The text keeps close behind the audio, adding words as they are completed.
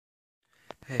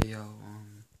Hey yo,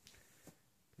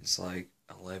 it's like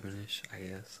 11ish, I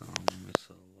guess. It's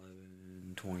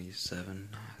 11:27,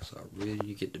 so I really need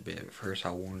to get to bed. But first,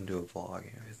 I want to do a vlog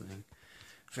and everything.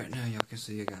 Right now, y'all can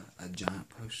see I got a giant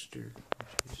poster,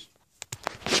 which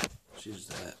is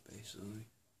that basically,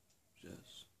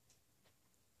 just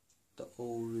the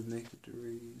old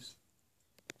Remake-a-Degrees.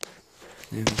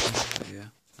 But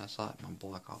yeah, that's like my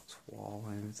Black Ops wall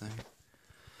and everything.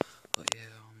 But yeah,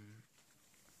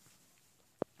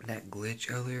 that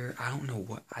glitch earlier, I don't know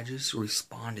what, I just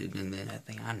responded and then that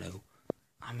thing, I know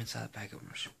I'm inside the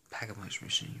Pack-a-Punch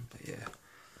machine, but yeah,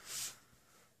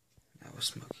 that was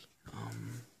Smokey.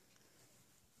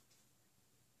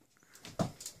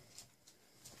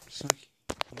 Smokey,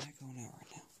 I'm not going out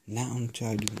right now. Not until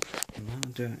I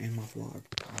end my vlog.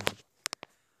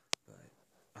 But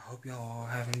I hope y'all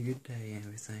are having a good day and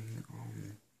everything.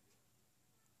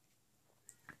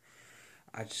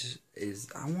 I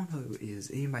want to know,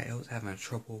 is anybody else having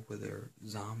trouble with their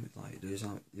zombie,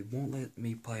 it won't let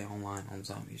me play online on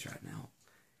zombies right now.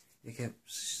 It kept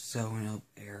showing up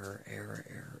error. I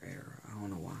don't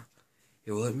know why.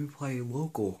 It will let me play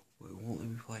local, but it won't let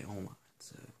me play online,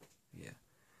 so, yeah.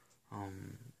 I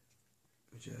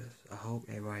hope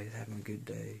everybody's having a good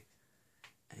day,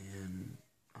 and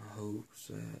I hope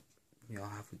that y'all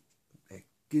have a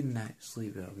good night's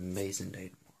sleep and an amazing day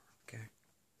tomorrow, okay?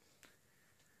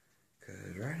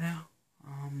 Cause right now,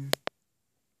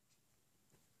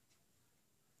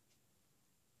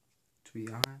 to be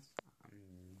honest,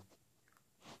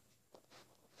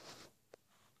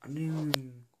 I'm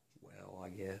doing well, I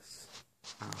guess.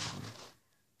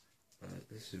 But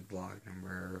this is vlog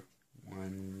number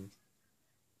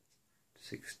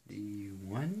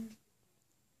 161,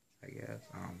 I guess.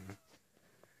 I don't know.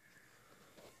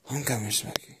 I'm coming,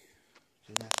 Smokey.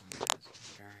 I'm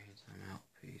out.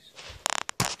 Peace.